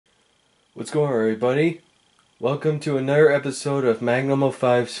What's going on, everybody? Welcome to another episode of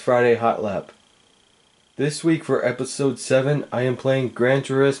MAGNUM05's Friday Hot Lap. This week for episode 7, I am playing Gran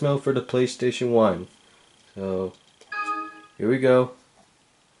Turismo for the PlayStation 1. So, here we go.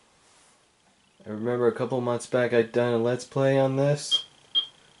 I remember a couple months back I'd done a Let's Play on this.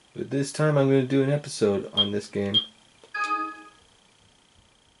 But this time I'm going to do an episode on this game.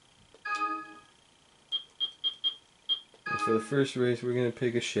 And for the first race we're going to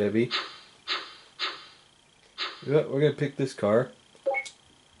pick a Chevy. We're going to pick this car.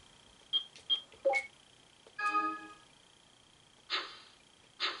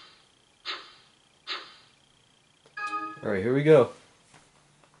 Alright, here we go.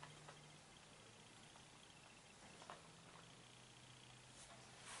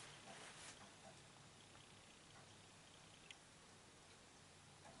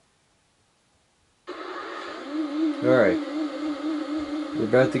 Alright, we're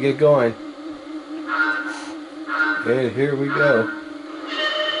about to get going. And here we go.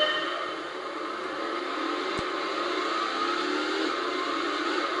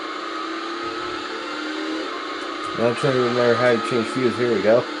 Now I'm trying to remember how to change views. Here we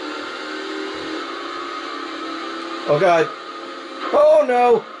go. Oh god. Oh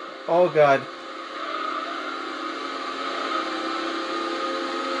no. Oh god.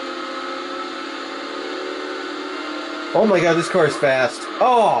 Oh my god, this car is fast.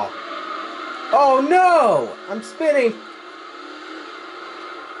 Oh. Oh no! I'm spinning.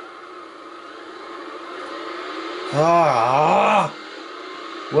 Ah.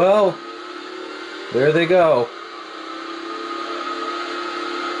 Well, there they go.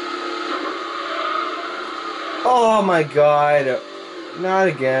 Oh my god. Not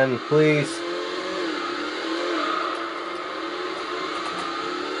again, please.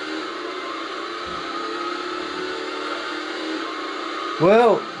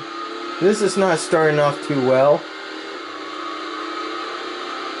 Well, this is not starting off too well.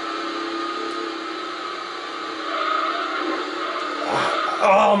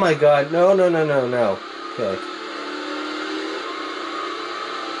 Oh my god. No, no, no, no, no. Okay.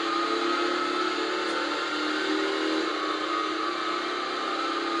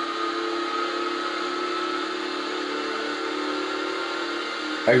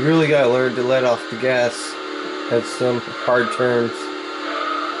 I really gotta learn to let off the gas at some hard turns.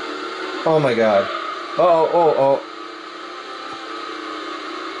 Oh my god. Oh, oh, oh.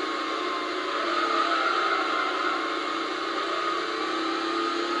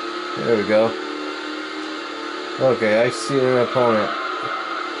 There we go. Okay, I see an opponent.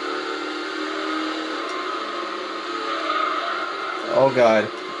 Oh god.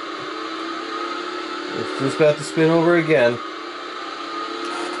 It's just about to spin over again.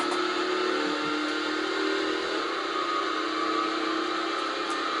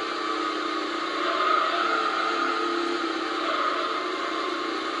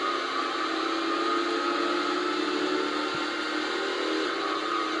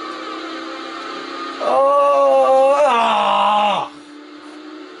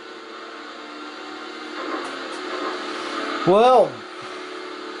 Well,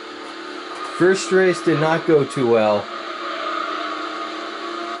 first race did not go too well.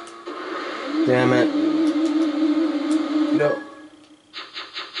 Damn it. No.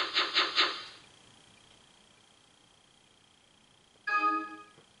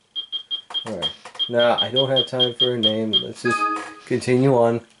 Alright. Nah, I don't have time for a name. Let's just continue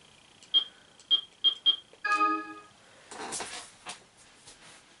on.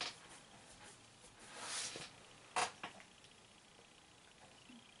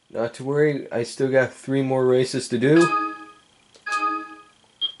 Not to worry, I still got 3 more races to do.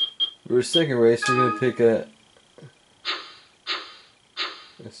 For a second race, we're going to pick a...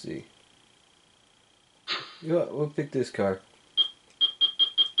 Let's see. You know what, we'll pick this car.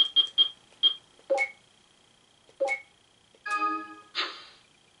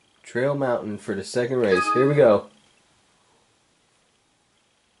 Trail Mountain for the second race. Here we go.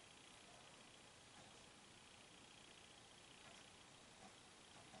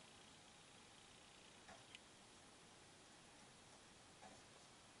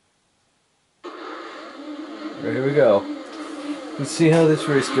 Right, here we go. Let's see how this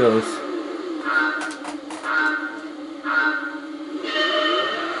race goes.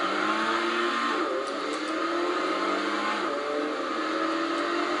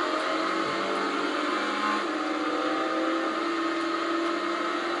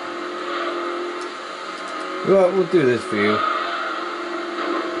 Well, we'll do this for you.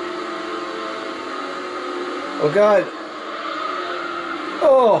 Oh god.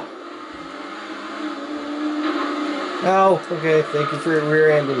 Oh! Ow. Okay, thank you for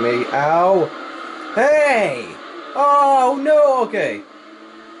rear-ending me. Ow. Hey! Oh, no, okay.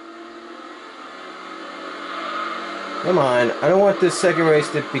 Come on. I don't want this second race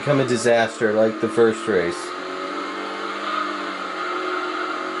to become a disaster like the first race.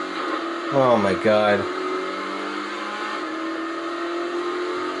 Oh my god.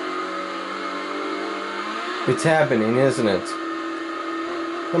 It's happening, isn't it?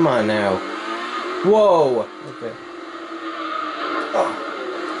 Come on now. Whoa! Okay.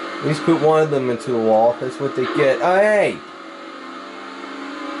 Oh. At least put one of them into a wall. That's what they get. Oh, hey!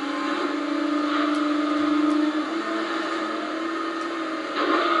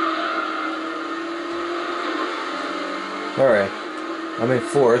 Alright. I'm in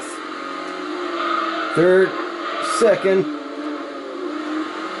fourth. Third. Second.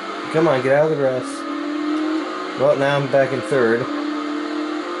 Come on, get out of the grass. Well, now I'm back in third.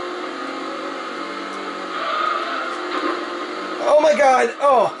 Oh my god!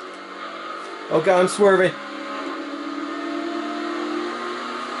 Oh! Oh god, I'm swerving.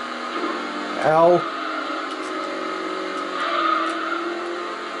 Ow.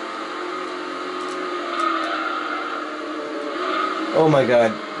 Oh my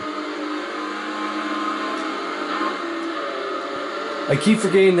god. I keep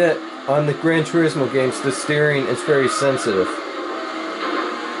forgetting that on the Gran Turismo games, the steering is very sensitive.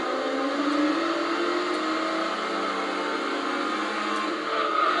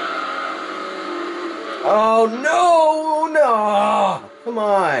 Oh no! No! Come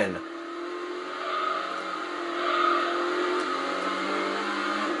on!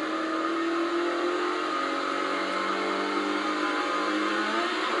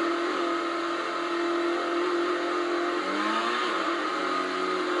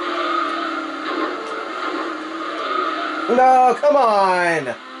 No, come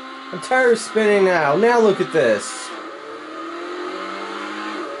on! I'm tired of spinning now. Now look at this.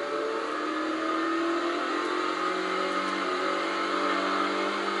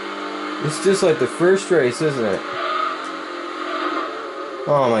 It's just like the first race, isn't it?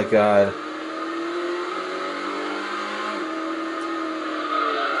 Oh my god.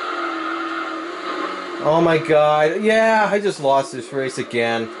 Oh my god. Yeah, I just lost this race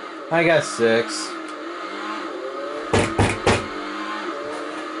again. I got 6.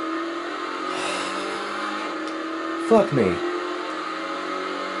 Fuck me.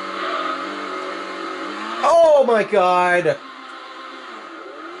 Oh my god!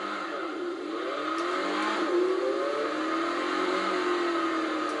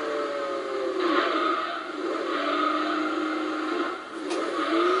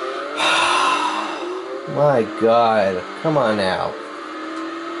 My god. Come on now.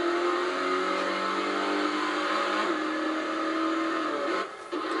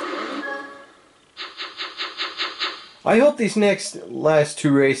 I hope these last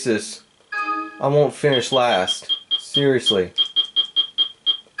 2 races I won't finish last. Seriously.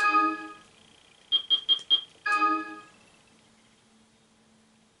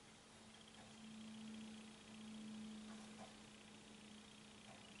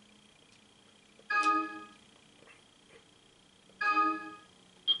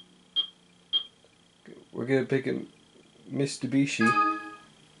 We're gonna pick a Mitsubishi.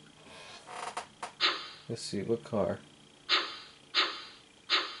 Let's see, what car?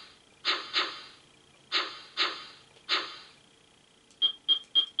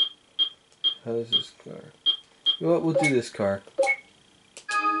 How is this car? You know what, we'll do this car.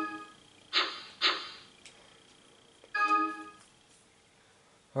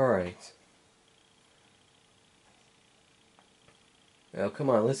 Alright. Now come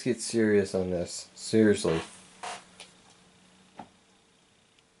on, let's get serious on this. Seriously.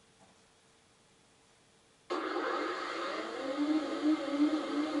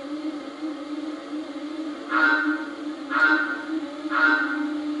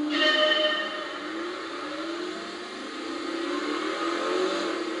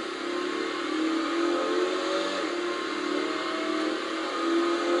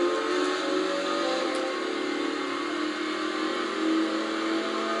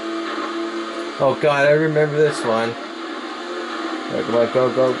 Oh god, I remember this one. Alright, come on,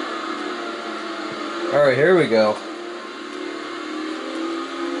 go, go. Alright, here we go.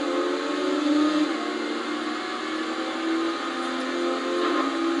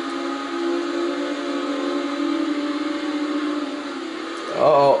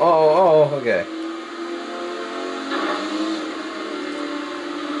 Oh, okay.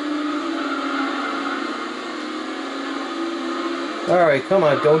 Alright, come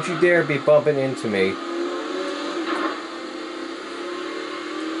on, don't you dare be bumping into me.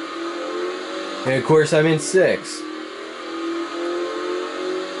 And of course I'm in 6th.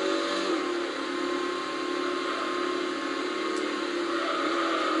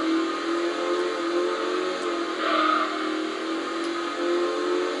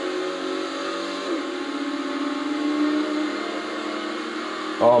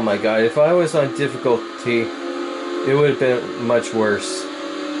 Oh my god, if I was on difficulty, it would have been much worse.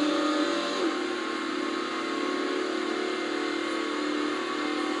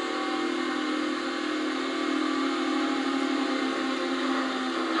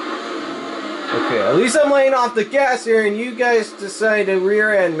 Okay, at least I'm laying off the gas here and you guys decide to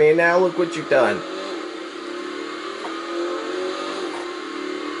rear end me. Now look what you've done.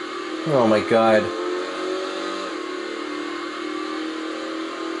 Oh my god.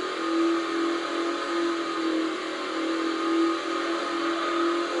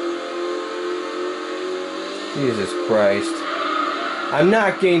 Jesus Christ. I'm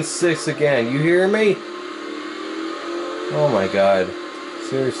not getting 6 again. You hear me? Oh my god.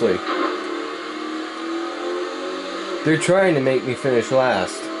 Seriously. They're trying to make me finish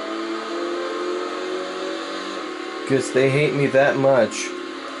last. Because they hate me that much.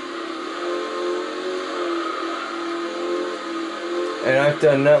 And I've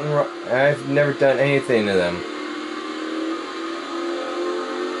done nothing wrong. I've never done anything to them.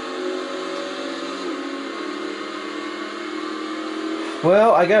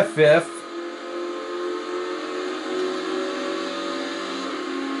 Well, I got 5th.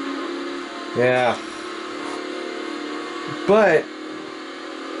 Yeah. But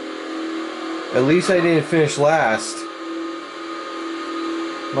at least I didn't finish last.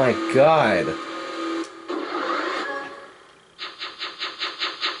 My god.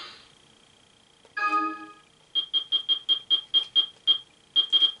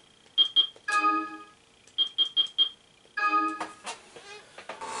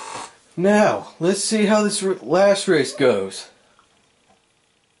 Now, let's see how this last race goes.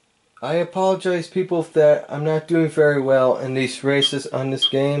 I apologize, people, that I'm not doing very well in these races on this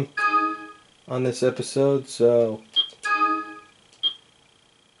game, on this episode, so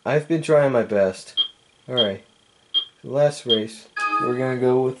I've been trying my best. Alright, last race, we're gonna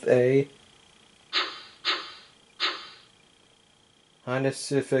go with a Honda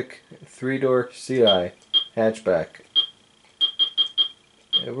Civic 3-door CI hatchback.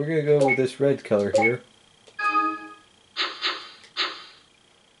 And we're gonna go with this red color here.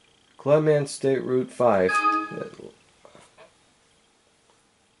 Clubman State Route 5.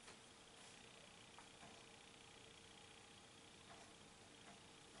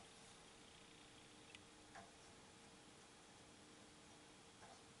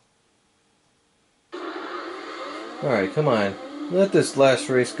 Alright, come on. Let this last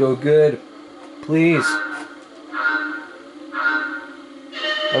race go good. Please.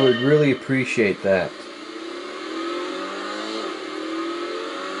 I would really appreciate that.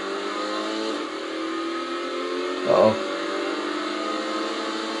 Uh-oh.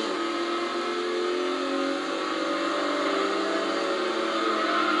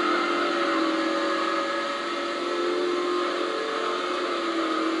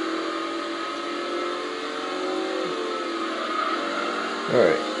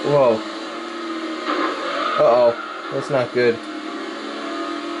 Alright, whoa. Uh-oh, that's not good.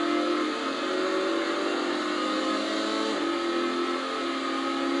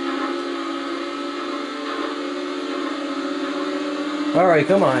 Alright,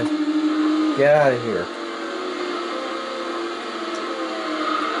 come on. Get out of here.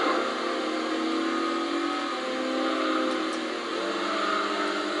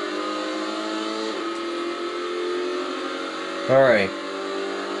 Alright.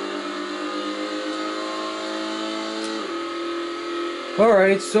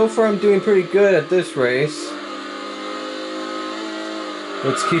 Alright, so far I'm doing pretty good at this race.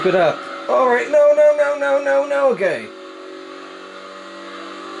 Let's keep it up. Alright, no, okay.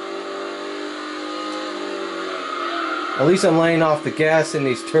 At least I'm laying off the gas in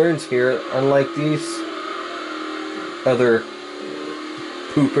these turns here, unlike these other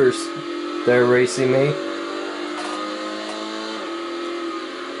poopers that are racing me.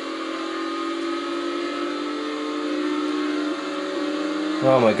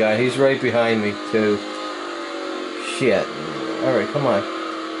 Oh my god, he's right behind me too. Shit. Alright, come on.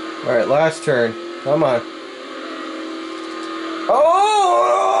 Alright, last turn. Come on.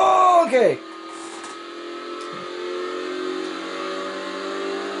 Oh, okay.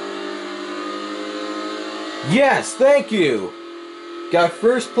 Yes, thank you. Got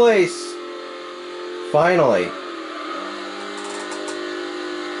first place. Finally.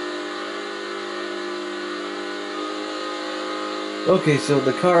 Okay, so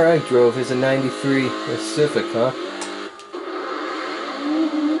the car I drove is a 93 Pacific, huh?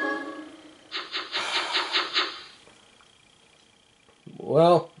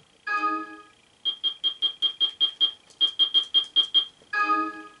 Well,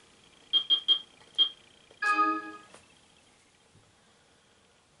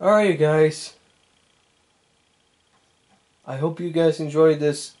 Alright guys, I hope you guys enjoyed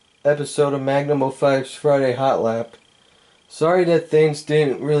this episode of MAGNUM05's Friday Hot Lap. Sorry that things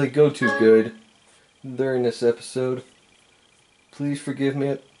didn't really go too good during this episode. Please forgive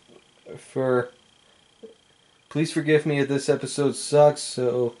me if this episode sucks,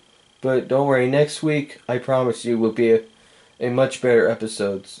 but don't worry, next week I promise you will be a much better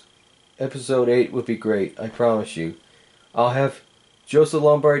episode. Episode 8 will be great, I promise you. I'll have Joseph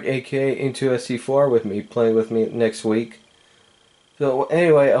Lombard aka Into SC4 with me, playing with me next week. So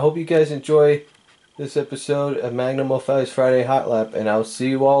anyway, I hope you guys enjoy this episode of MAGNUM05's Friday Hot Lap, and I'll see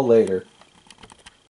you all later.